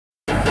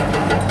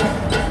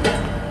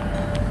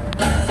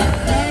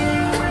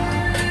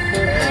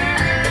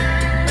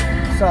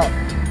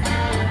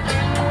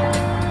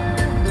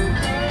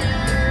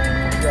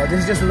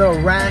just a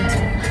little rant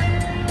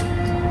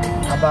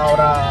about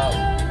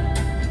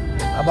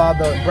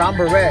the Brown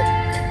Beret.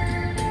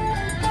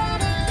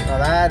 Now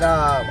that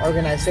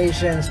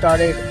organization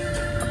started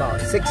about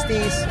the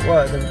 60s,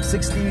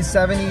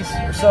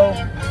 70s or so.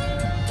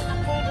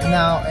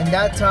 Now, in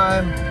that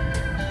time,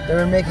 they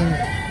were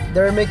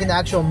making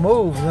actual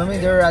moves. You know what I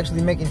mean? They were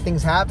actually making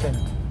things happen.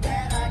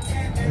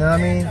 You know what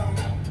I mean?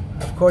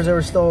 Of course, they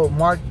were still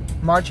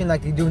marching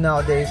like they do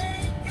nowadays.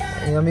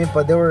 You know what I mean?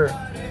 But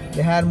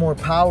they had more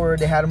power.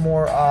 They had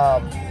more.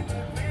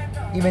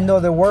 Even though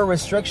there were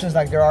restrictions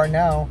like there are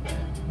now,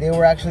 they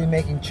were actually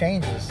making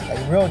changes, like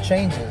real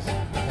changes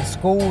in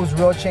schools,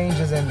 real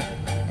changes in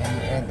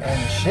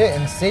shit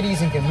in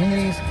cities and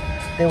communities.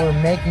 They were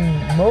making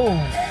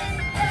moves.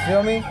 You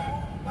feel me?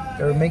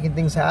 They were making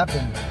things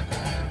happen.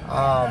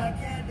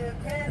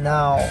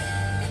 Now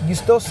you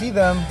still see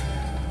them.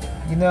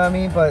 You know what I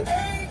mean? But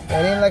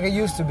it ain't like it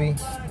used to be.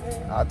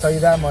 I'll tell you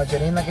that much.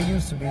 It ain't like it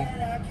used to be.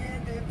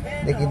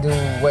 They can do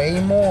way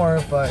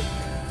more, but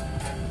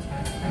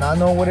I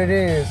know what it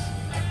is.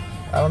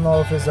 I don't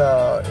know if it's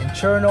a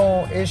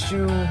internal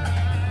issue,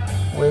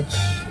 which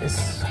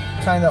is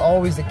kind of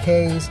always the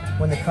case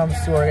when it comes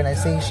to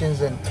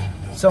organizations, and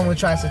someone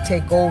tries to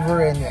take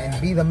over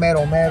and be the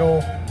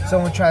metal.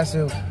 Someone tries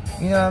to,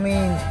 you know what I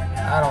mean?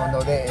 I don't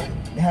know. It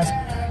has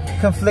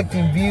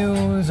conflicting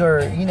views,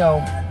 or, you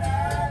know,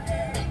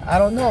 I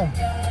don't know.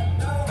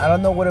 I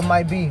don't know what it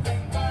might be.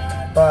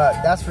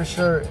 But that's for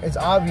sure. It's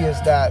obvious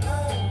that,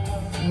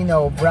 you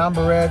know, Brown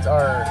Berets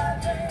are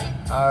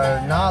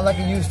not like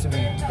it used to be.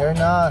 They're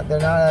not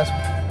as,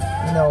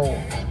 you know,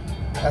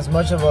 as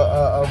much of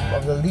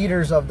the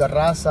leaders of the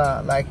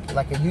raza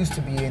like it used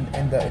to be in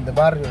the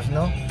barrios,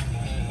 no?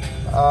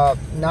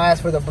 Now, as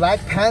for the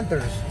Black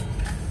Panthers,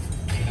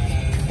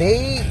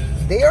 they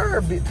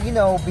are, you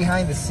know,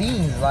 behind the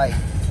scenes. Like,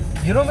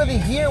 you don't really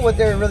hear what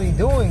they're really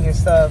doing and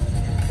stuff,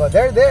 but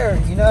they're there.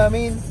 You know what I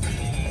mean?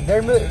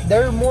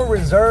 They're more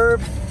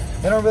reserved.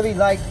 They don't really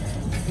like,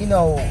 you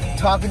know,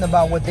 talking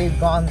about what they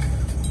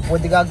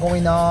got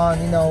going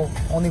on, you know,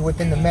 only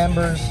within the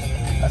members,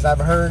 as I've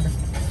heard.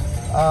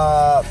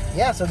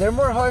 Yeah, so they're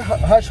more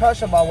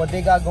hush-hush about what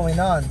they got going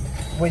on,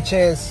 which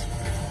is,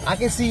 I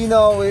can see, you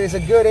know, it's a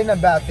good and a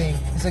bad thing.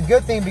 It's a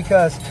good thing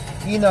because,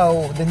 you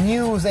know, the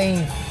news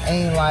ain't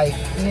like,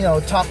 you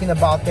know, talking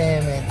about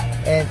them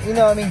and you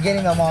know what I mean,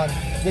 getting them on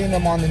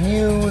the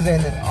news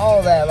and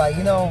all that, like,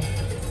 you know,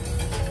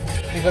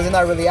 because they're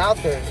not really out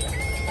there,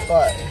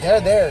 but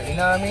they're there, you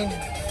know what I mean?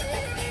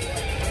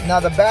 Now,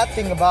 the bad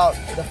thing about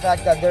the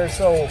fact that they're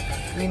so,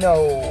 you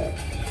know,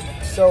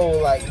 so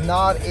like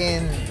not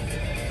in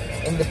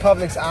the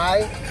public's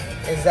eye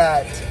is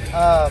that,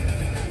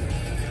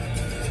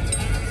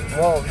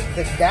 well,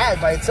 that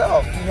by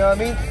itself, you know what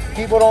I mean?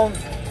 People don't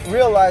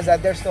realize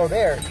that they're still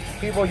there.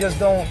 People just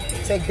don't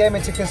take them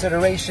into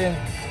consideration,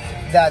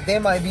 that they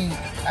might be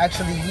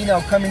actually, you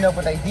know, coming up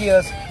with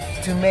ideas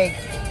to make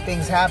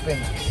things happen,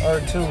 or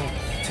to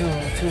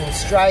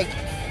strike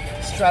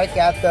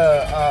at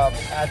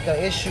the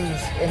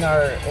issues in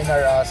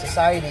our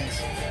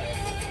societies.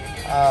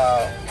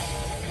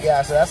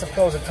 Yeah, so that's the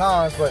pros and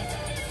cons. But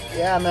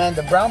yeah, man,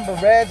 the Brown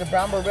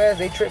Berets,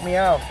 they tripped me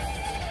out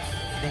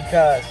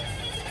because,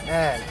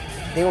 man,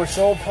 they were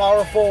so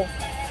powerful,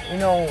 you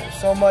know,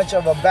 so much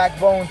of a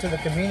backbone to the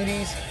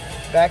communities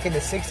back in the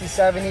 60s,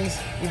 70s,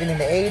 even in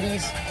the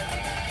 80s.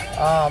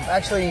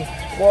 Actually,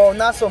 well,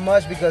 not so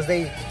much, because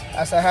they,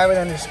 as I have it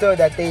understood,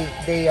 that they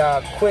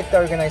quit the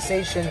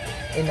organization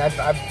in,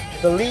 I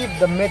believe,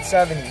 the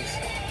mid-70s,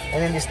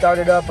 and then they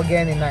started up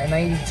again in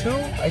 92,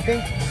 I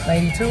think,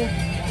 92.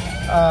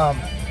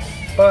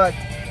 But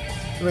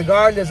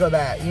regardless of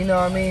that, you know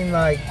what I mean,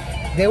 like,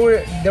 they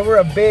were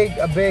a big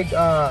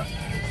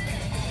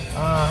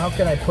how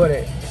can I put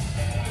it?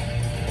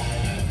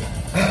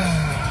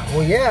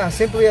 Well, yeah,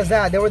 simply as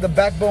that, they were the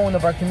backbone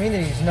of our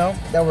communities, you know,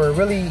 that were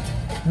really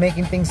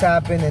making things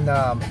happen and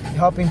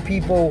helping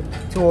people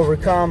to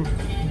overcome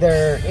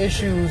their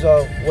issues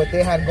of what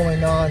they had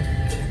going on,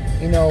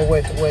 you know,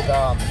 with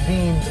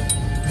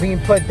being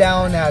put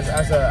down as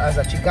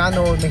a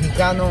Chicano,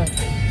 Mexicano.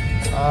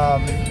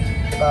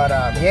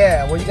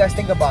 Yeah, what do you guys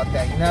think about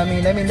that? You know what I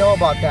mean? Let me know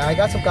about that. I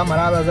got some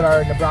camaradas that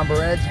are in the Brown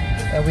Berets,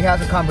 and we had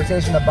some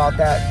conversation about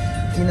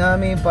that. You know what I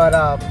mean? But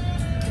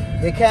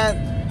they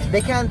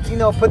can't, you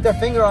know, put their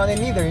finger on it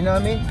either. You know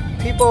what I mean?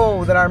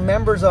 People that are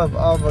members of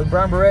the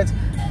Brown Berets,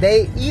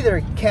 they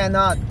either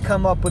cannot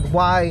come up with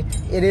why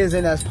it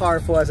isn't as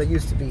powerful as it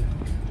used to be.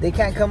 They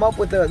can't come up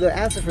with the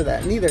answer for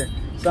that neither.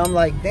 So I'm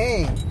like,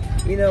 dang,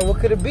 you know, what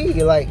could it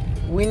be? Like,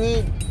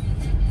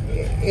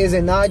 is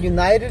it not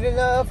united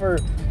enough, or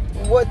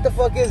what the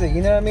fuck is it?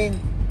 You know what I mean?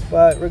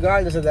 But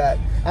regardless of that,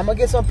 I'm gonna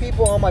get some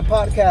people on my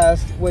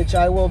podcast, which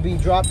I will be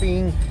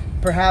dropping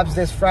perhaps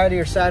this Friday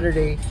or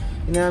Saturday.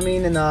 You know what I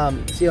mean?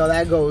 And see how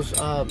that goes.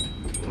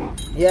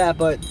 Yeah,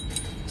 but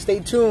stay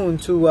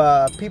tuned to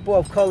People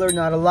of Color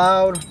Not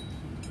Allowed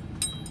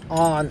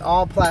on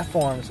all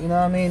platforms. You know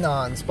what I mean?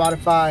 On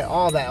Spotify,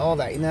 all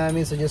that. You know what I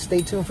mean? So just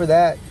stay tuned for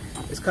that.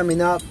 It's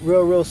coming up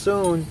real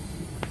soon.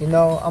 You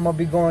know, I'm gonna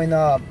be going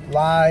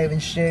live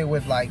and shit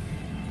with like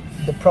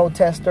the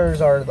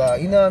protesters or the,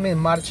 you know what I mean,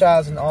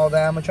 marchas and all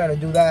that. I'm gonna try to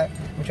do that.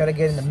 I'm gonna try to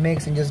get in the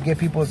mix and just get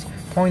people's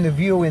point of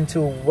view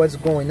into what's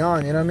going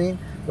on. You know what I mean?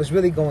 What's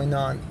really going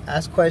on.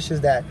 Ask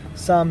questions that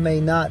some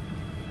may not,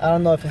 I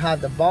don't know if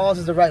have the balls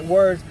is the right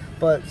words,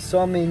 but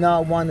some may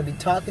not want to be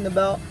talking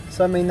about.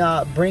 Some may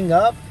not bring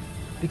up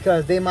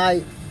because they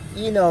might,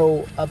 you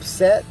know,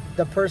 upset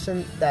the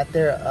person that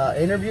they're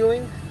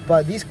interviewing.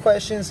 But these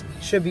questions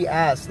should be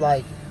asked.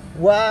 Like,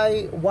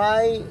 why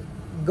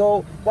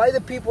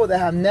the people that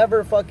have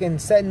never fucking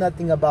said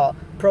nothing about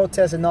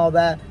protests and all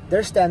that,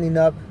 they're standing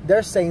up,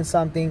 they're saying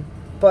something,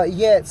 but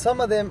yet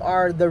some of them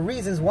are the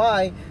reasons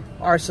why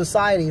our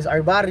societies,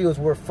 our barrios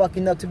were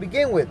fucking up to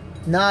begin with.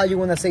 Now you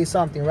want to say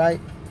something, right?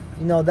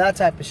 You know, that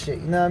type of shit,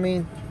 you know what I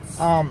mean?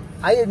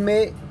 I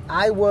admit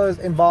I was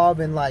involved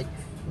in like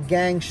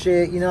gang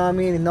shit, you know what I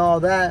mean, and all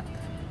that,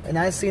 and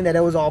I seen that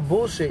it was all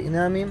bullshit, you know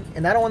what I mean?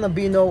 And I don't want to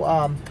be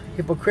no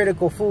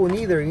hypocritical fool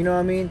neither, you know what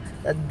I mean?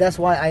 That's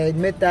why I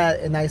admit that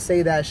and I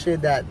say that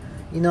shit, that,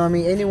 you know what I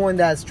mean, anyone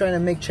that's trying to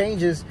make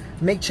changes,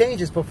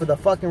 but for the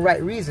fucking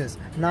right reasons,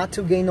 not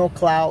to gain no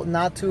clout,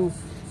 not to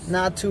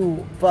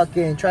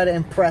fucking try to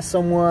impress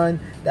someone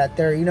that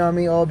they're, you know what I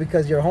mean, oh,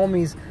 because your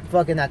homies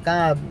fucking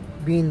acá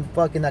being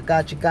fucking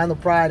acá Chicano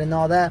pride and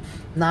all that.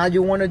 Nah,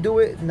 you want to do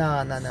it?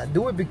 Nah.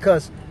 Do it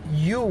because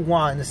you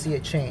want to see a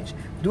change.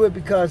 Do it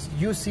because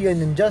you see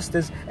an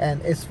injustice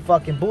and it's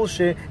fucking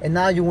bullshit, and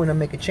now you want to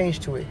make a change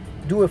to it.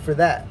 Do it for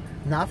that.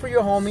 Not for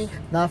your homie,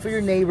 not for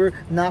your neighbor,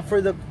 not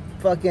for the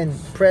fucking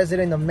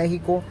president of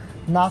Mexico,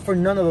 not for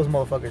none of those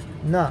motherfuckers.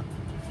 Nah.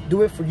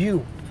 Do it for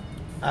you.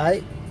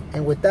 Alright?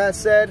 And with that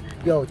said,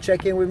 yo,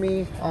 check in with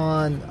me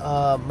on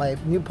my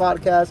new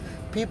podcast,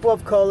 People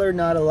of Color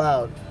Not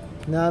Allowed.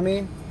 You know what I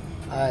mean?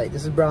 Alright,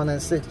 this is Brown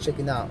Berets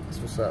checking out. That's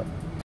what's up.